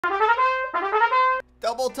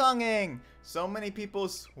double tonguing, so many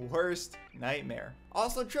people's worst nightmare.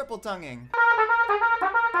 Also triple tonguing.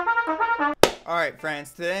 Alright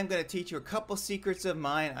friends, today I'm going to teach you a couple secrets of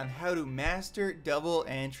mine on how to master double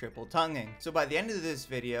and triple tonguing. So by the end of this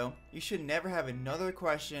video, you should never have another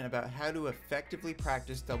question about how to effectively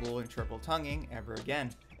practice double and triple tonguing ever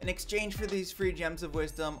again. In exchange for these free gems of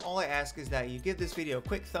wisdom, all I ask is that you give this video a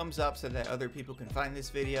quick thumbs up so that other people can find this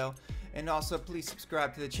video. And also please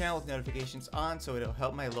subscribe to the channel with notifications on so it'll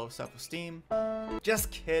help my low self-esteem.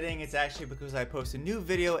 Just kidding, it's actually because I post a new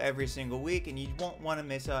video every single week and you won't want to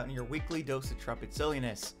miss out on your weekly dose of trumpet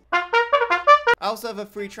silliness. I also have a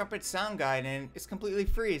free trumpet sound guide and it's completely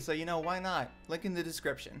free, so you know, why not? Link in the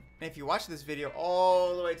description. And if you watch this video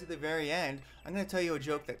all the way to the very end, I'm going to tell you a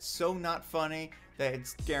joke that's so not funny that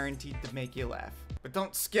it's guaranteed to make you laugh. But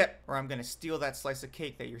don't skip or I'm going to steal that slice of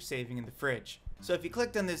cake that you're saving in the fridge. So if you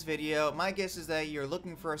clicked on this video, my guess is that you're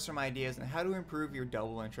looking for some ideas on how to improve your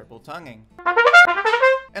double and triple tonguing.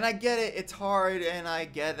 And I get it, it's hard, and I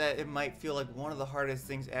get that it might feel like one of the hardest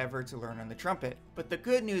things ever to learn on the trumpet. But the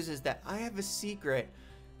good news is that I have a secret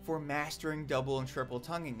for mastering double and triple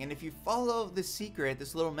tonguing. And if you follow the secret,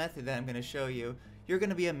 this little method that I'm going to show you, you're going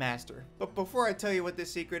to be a master. But before I tell you what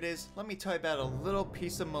this secret is, let me tell you about a little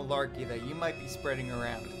piece of malarkey that you might be spreading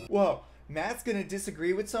around. Whoa, Matt's going to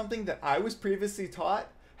disagree with something that I was previously taught?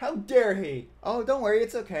 How dare he? Oh, don't worry,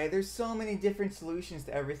 it's okay. There's so many different solutions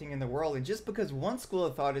to everything in the world, and just because one school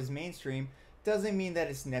of thought is mainstream doesn't mean that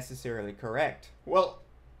it's necessarily correct. Well,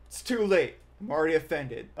 it's too late. I'm already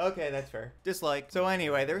offended. Okay, that's fair. Dislike. So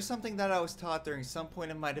anyway, there's something that I was taught during some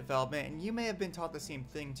point in my development, and you may have been taught the same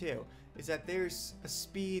thing too, is that there's a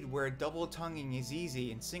speed where double tonguing is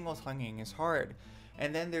easy and single tonguing is hard.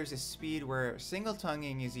 And then there's a speed where single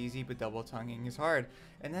tonguing is easy but double tonguing is hard.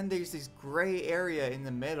 And then there's this gray area in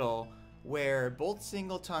the middle where both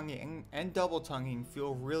single tonguing and double tonguing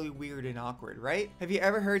feel really weird and awkward, right? Have you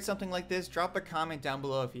ever heard something like this? Drop a comment down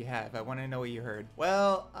below if you have. I want to know what you heard.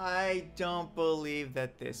 Well, I don't believe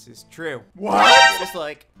that this is true. What? Just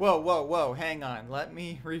like, whoa, hang on. Let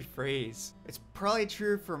me rephrase. It's probably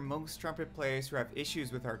true for most trumpet players who have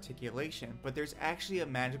issues with articulation, but there's actually a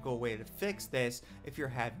magical way to fix this if you're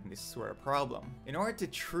having this sort of problem. In order to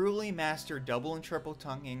truly master double and triple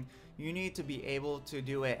tonguing, you need to be able to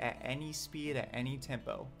do it at any speed, at any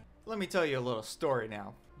tempo. Let me tell you a little story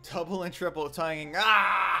now. Double and triple tonguing,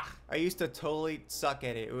 I used to totally suck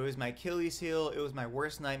at it. It was my Achilles heel, it was my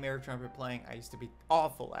worst nightmare of trumpet playing. I used to be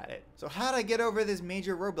awful at it. So how did I get over this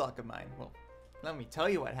major roadblock of mine? Well, let me tell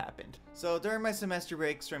you what happened. So during my semester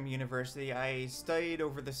breaks from university, I studied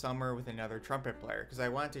over the summer with another trumpet player because I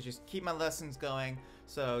wanted to just keep my lessons going.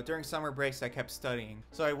 So during summer breaks, I kept studying.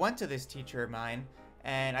 So I went to this teacher of mine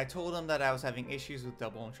and I told him that I was having issues with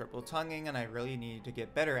double and triple tonguing and I really needed to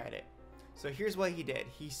get better at it. So here's what he did.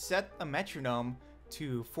 He set a metronome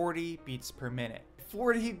to 40 beats per minute.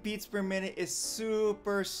 40 beats per minute is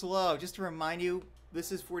super slow. Just to remind you,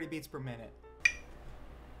 this is 40 beats per minute.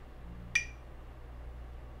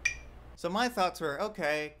 So my thoughts were,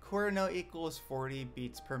 okay, quarter note equals 40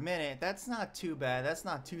 beats per minute. That's not too bad, that's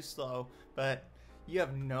not too slow, but you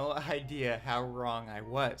have no idea how wrong I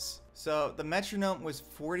was. So the metronome was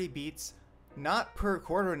 40 beats, not per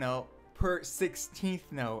quarter note, per 16th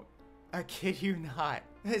note. I kid you not.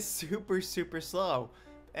 That's super slow.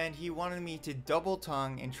 And he wanted me to double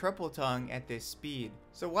tongue and triple tongue at this speed.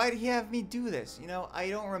 So why did he have me do this? You know, I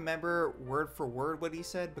don't remember word for word what he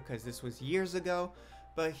said because this was years ago.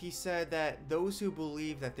 But he said that those who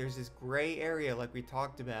believe that there's this gray area like we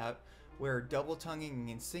talked about where double tonguing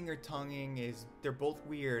and single tonguing they're both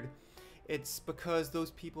weird, it's because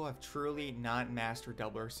those people have truly not mastered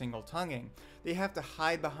double or single tonguing. They have to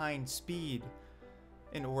hide behind speed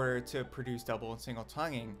in order to produce double and single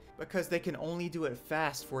tonguing because they can only do it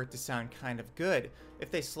fast for it to sound kind of good.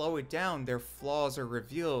 If they slow it down, their flaws are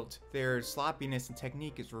revealed, their sloppiness and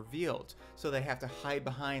technique is revealed, so they have to hide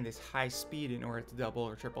behind this high speed in order to double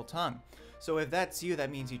or triple tongue. So if that's you, that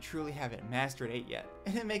means you truly haven't mastered it yet.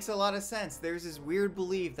 And it makes a lot of sense. There's this weird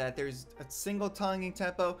belief that there's a single tonguing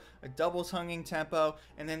tempo, a double tonguing tempo,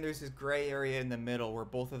 and then there's this gray area in the middle where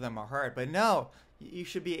both of them are hard. But no, you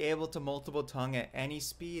should be able to multiple tongue at any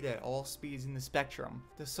speed, at all speeds in the spectrum.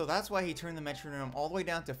 So that's why he turned the metronome all the way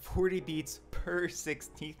down to 40 beats per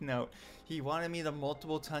 16th note. He wanted me to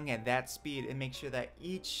multiple tongue at that speed and make sure that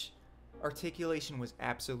each articulation was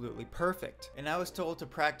absolutely perfect. And I was told to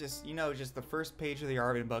practice, you know, just the first page of the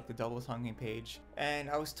Arvin book, the double tonguing page.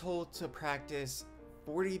 And I was told to practice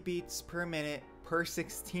 40 beats per minute per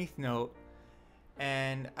 16th note.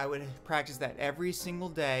 And I would practice that every single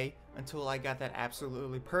day until I got that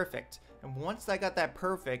absolutely perfect. And once I got that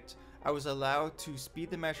perfect, I was allowed to speed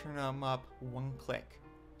the metronome up 1 click.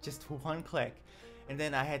 Just 1 click. And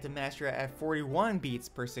then I had to master it at 41 beats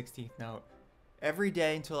per 16th note every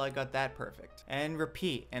day until I got that perfect. And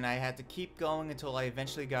repeat, and I had to keep going until I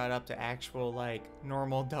eventually got up to actual like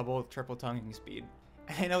normal double triple tonguing speed.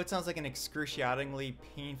 I know it sounds like an excruciatingly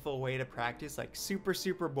painful way to practice, like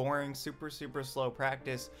super boring, super slow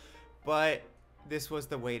practice, but this was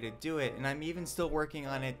the way to do it. And I'm even still working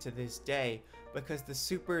on it to this day, because the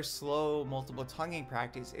super slow multiple tonguing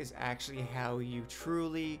practice is actually how you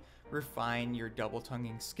truly refine your double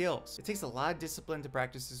tonguing skills. It takes a lot of discipline to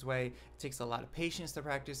practice this way, it takes a lot of patience to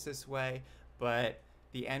practice this way, but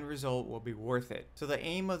the end result will be worth it. So the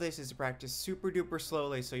aim of this is to practice super duper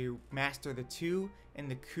slowly so you master the tu and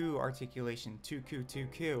the ku articulation, tu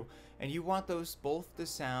ku, and you want those both to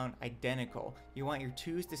sound identical. You want your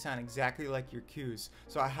tus to sound exactly like your kus.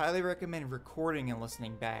 So I highly recommend recording and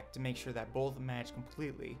listening back to make sure that both match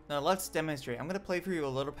completely. Now let's demonstrate. I'm gonna play for you a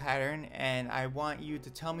little pattern, and I want you to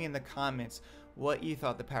tell me in the comments what you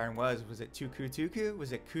thought the pattern was. Was it tu ku?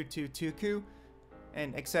 Was it ku tu ku?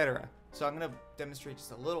 And etc. So I'm gonna demonstrate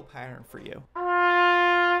just a little pattern for you.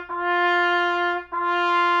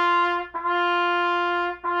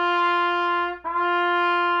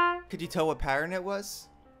 Could you tell what pattern it was?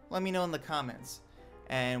 Let me know in the comments.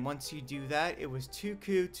 And once you do that, it was tu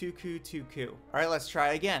ku. Alright, let's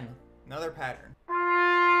try again. Another pattern.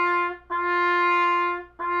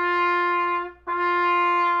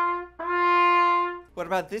 What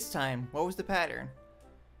about this time? What was the pattern?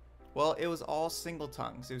 Well, it was all single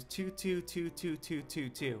tongues. It was tu,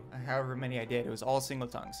 however many I did. It was all single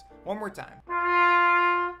tongues. One more time.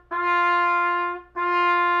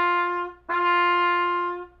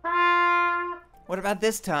 What about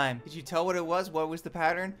this time? Did you tell what it was? What was the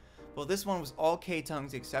pattern? Well, this one was all K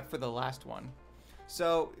tongues except for the last one.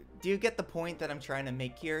 So, do you get the point that I'm trying to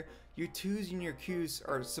make here? Your tus and your kus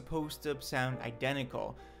are supposed to sound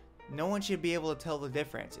identical. No one should be able to tell the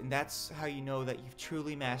difference, and that's how you know that you've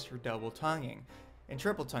truly mastered double tonguing. And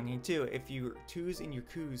triple tonguing too, if your tus and your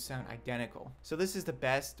kus sound identical. So this is the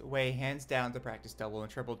best way, hands down, to practice double and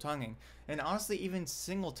triple tonguing. And honestly, even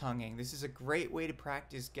single tonguing, this is a great way to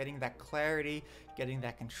practice getting that clarity, getting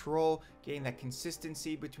that control, getting that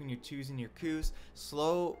consistency between your tus and your kus.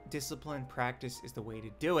 Slow, disciplined practice is the way to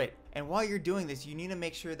do it. And while you're doing this, you need to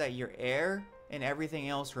make sure that your air and everything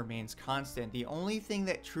else remains constant. The only thing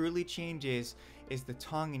that truly changes is the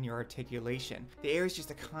tongue and your articulation. The air is just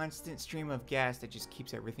a constant stream of gas that just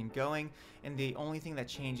keeps everything going, and the only thing that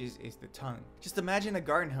changes is the tongue. Just imagine a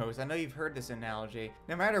garden hose. I know you've heard this analogy.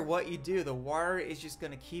 No matter what you do, the water is just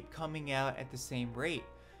gonna keep coming out at the same rate.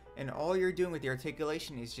 And all you're doing with the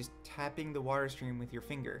articulation is just tapping the water stream with your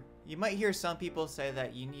finger. You might hear some people say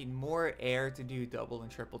that you need more air to do double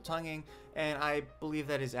and triple tonguing, and I believe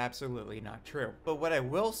that is absolutely not true. But what I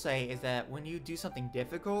will say is that when you do something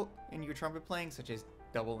difficult in your trumpet playing, such as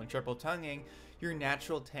double and triple tonguing, your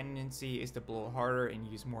natural tendency is to blow harder and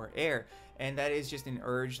use more air, and that is just an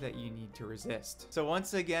urge that you need to resist. So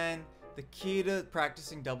once again, the key to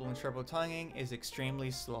practicing double and triple tonguing is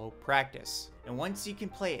extremely slow practice. And once you can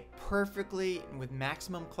play it perfectly and with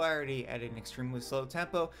maximum clarity at an extremely slow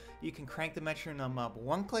tempo, you can crank the metronome up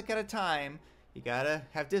 1 click at a time. You gotta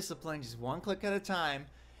have discipline, just 1 click at a time,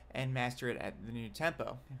 and master it at the new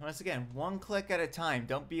tempo. And once again, 1 click at a time.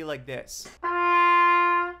 Don't be like this.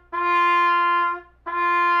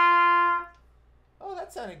 Oh,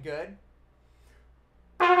 that sounded good.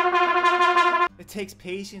 It takes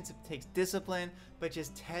patience, it takes discipline, but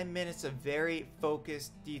just 10 minutes of very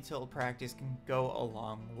focused, detailed practice can go a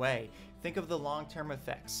long way. Think of the long-term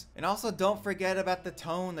effects. And also don't forget about the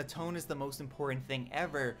tone. The tone is the most important thing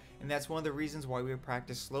ever, and that's one of the reasons why we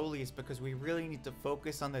practice slowly, is because we really need to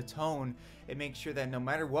focus on the tone and make sure that no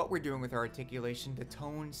matter what we're doing with our articulation, the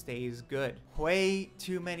tone stays good. Way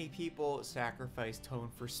too many people sacrifice tone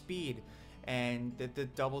for speed, and the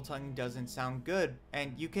double tongue doesn't sound good.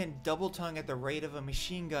 And you can double tongue at the rate of a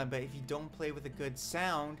machine gun, but if you don't play with a good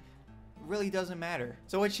sound, it really doesn't matter.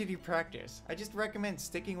 So what should you practice? I just recommend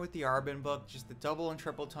sticking with the Arbin book, just the double and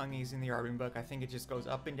triple tongues in the Arbin book. I think it just goes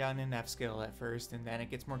up and down in F scale at first, and then it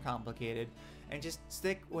gets more complicated. And just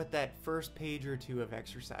stick with that first page or two of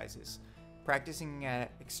exercises, practicing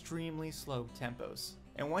at extremely slow tempos.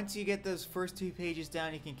 And once you get those first 2 pages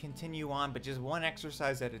down, you can continue on, but just one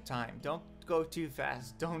exercise at a time. Don't go too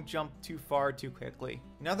fast. Don't jump too far too quickly.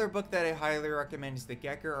 Another book that I highly recommend is the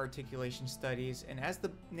Gecker Articulation Studies, and as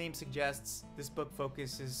the name suggests, this book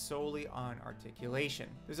focuses solely on articulation.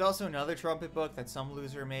 There's also another trumpet book that some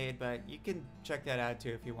loser made, but you can check that out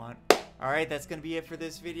too if you want. Alright, that's gonna be it for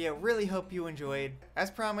this video. Really hope you enjoyed.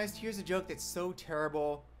 As promised, here's a joke that's so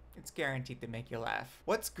terrible It's guaranteed to make you laugh.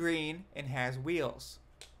 What's green and has wheels?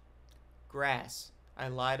 Grass. I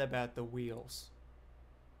lied about the wheels.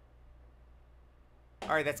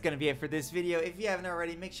 Alright, that's going to be it for this video. If you haven't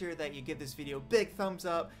already, make sure that you give this video a big thumbs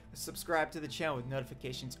up, subscribe to the channel with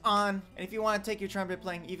notifications on, and if you want to take your trumpet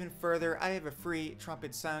playing even further, I have a free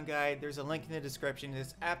trumpet sound guide. There's a link in the description.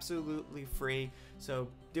 It's absolutely free, so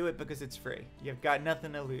do it because it's free. You've got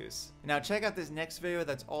nothing to lose. Now check out this next video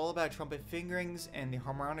that's all about trumpet fingerings and the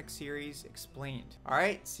harmonic series explained.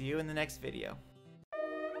 Alright, see you in the next video.